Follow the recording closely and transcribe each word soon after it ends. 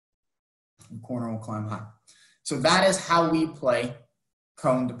The corner will climb high. So that is how we play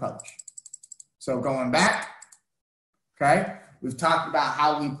cone to poach. So going back, okay, we've talked about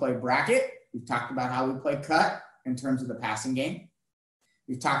how we play bracket. We've talked about how we play cut in terms of the passing game.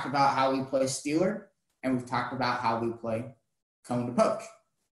 We've talked about how we play stealer, and we've talked about how we play cone to poach.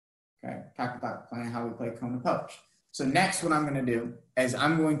 Okay, talked about playing how we play cone to poach. So next, what I'm going to do is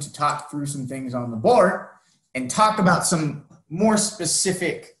I'm going to talk through some things on the board and talk about some more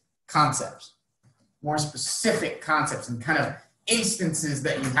specific concepts and kind of instances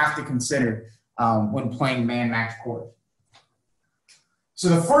that you have to consider when playing man-match quarters. So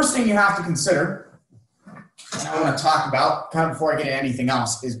the first thing you have to consider, and I want to talk about kind of before I get into anything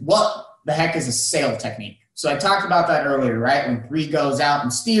else, is what the heck is a sail technique? So I talked about that earlier, right? When 3 goes out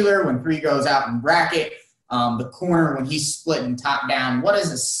in stealer, when 3 goes out in bracket, the corner when he's split and top down. What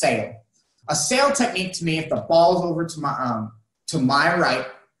is a sail? A sail technique to me, if the ball's over to my right,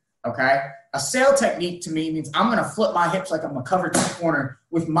 okay? A sail technique to me means I'm going to flip my hips like I'm a cover 2 corner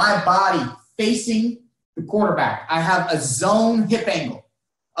with my body facing the quarterback. I have a zone hip angle,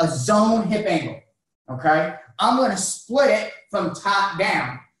 okay? I'm going to split it from top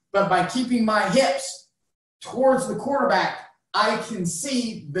down, but by keeping my hips towards the quarterback, I can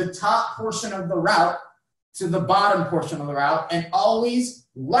see the top portion of the route to the bottom portion of the route and always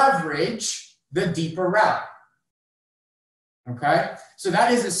leverage the deeper route. Okay? So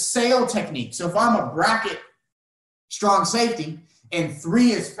that is a sail technique. So if I'm a bracket strong safety and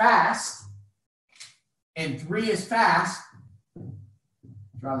 3 is fast,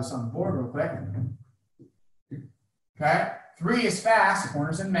 draw this on the board real quick. Okay? 3 is fast,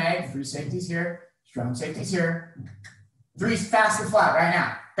 corners and mag, 3 safeties here, strong safeties here. 3 is fast and flat right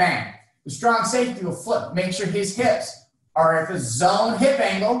now. Bang. The strong safety will flip, make sure his hips are at the zone hip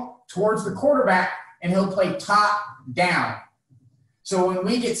angle towards the quarterback, and he'll play top down. So when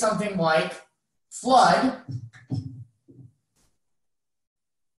we get something like flood,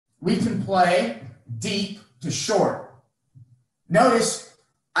 we can play deep to short. Notice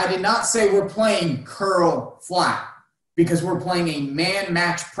I did not say we're playing curl flat because we're playing a man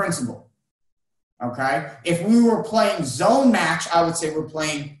match principle. Okay? If we were playing zone match, I would say we're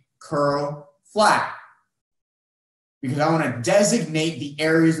playing curl flat because I want to designate the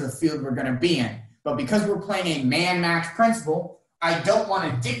areas of the field we're going to be in. But because we're playing a man match principle, I don't want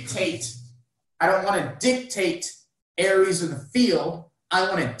to dictate areas of the field. I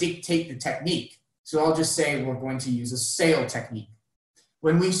want to dictate the technique. So I'll just say we're going to use a sail technique.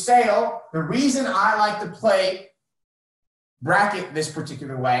 When we sail, the reason I like to play bracket this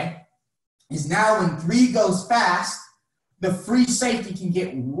particular way is now when 3 goes fast, the free safety can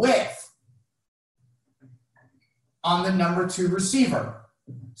get width on the number 2 receiver.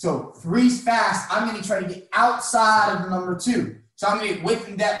 So 3's fast, I'm going to try to get outside of the number 2. So I'm going to get width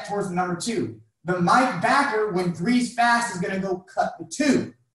and depth towards the number 2. The Mike backer, when 3's fast, is going to go cut the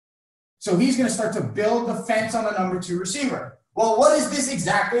 2. So he's going to start to build the fence on the number 2 receiver. Well, what is this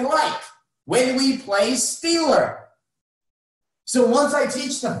exactly like when we play stealer? So once I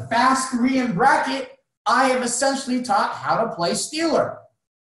teach the fast 3 in bracket, I have essentially taught how to play stealer.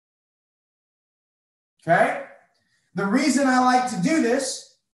 Okay? The reason I like to do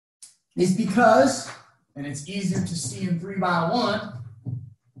this is because, and it's easier to see in 3x1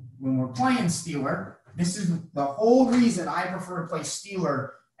 when we're playing stealer, this is the whole reason I prefer to play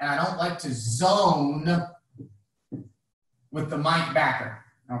stealer and I don't like to zone with the Mike backer.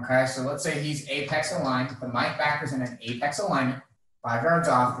 Okay, so let's say he's apex aligned. The Mike backer's in an apex alignment, 5 yards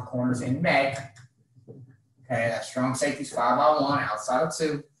off, the corner's in meg. Okay, that strong safety's 5x1, outside of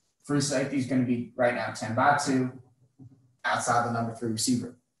 2. Free safety's going to be right now 10x2, outside the number 3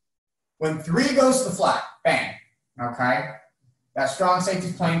 receiver. When 3 goes to the flat, bang, okay? That strong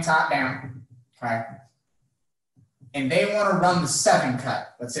safety's playing top down, okay? And they want to run the 7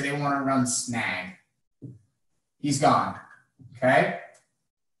 cut. Let's say they want to run snag. He's gone, okay?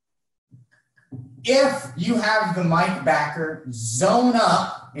 If you have the Mike backer zone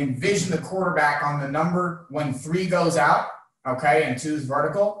up, envision the quarterback on the number when 3 goes out, okay, and 2 is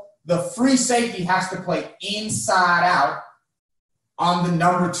vertical, the free safety has to play inside out on the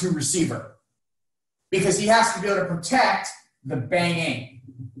number 2 receiver because he has to be able to protect the banging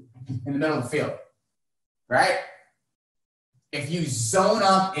in the middle of the field, right? If you zone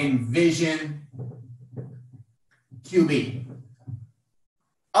up, envision QB.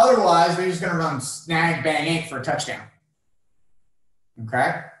 Otherwise, they're just going to run snag, bang, ain't for a touchdown.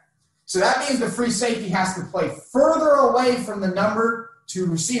 Okay? So that means the free safety has to play further away from the number 2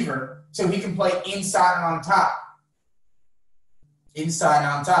 receiver so he can play inside and on top. Inside and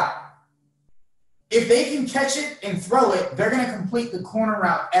on top. if they can catch it and throw it, they're going to complete the corner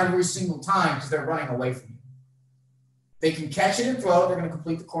route every single time because they're running away from you. They can catch it and throw it, they're going to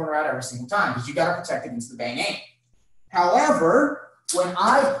complete the corner route every single time because you got to protect against the bang aim. However, when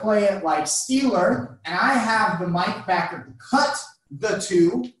I play it like Stealer and I have the Mike backer to cut the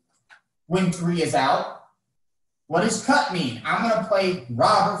 2 when 3 is out, what does cut mean? I'm going to play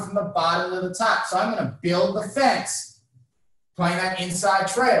robber from the bottom to the top. So I'm going to build the fence, playing that inside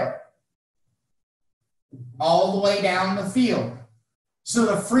trail all the way down the field. So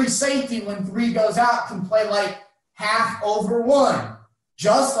the free safety when 3 goes out can play like half over 1,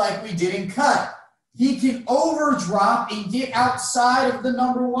 just like we did in cut. He can overdrop and get outside of the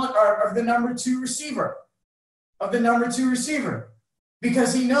number 1 or of the number 2 receiver.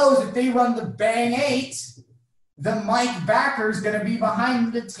 Because he knows if they run the bang 8, the Mike backer is going to be behind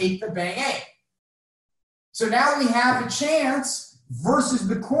him to take the bang 8. So now we have a chance versus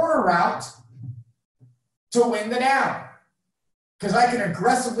the corner route to win the down. Because I can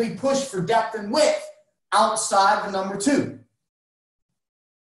aggressively push for depth and width outside the number 2.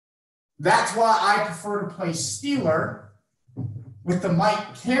 That's why I prefer to play Stealer with the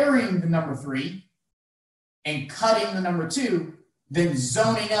Mike carrying the number 3 and cutting the number 2, then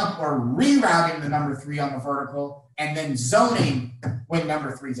zoning up or rerouting the number 3 on the vertical and then zoning when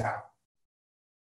number 3's out.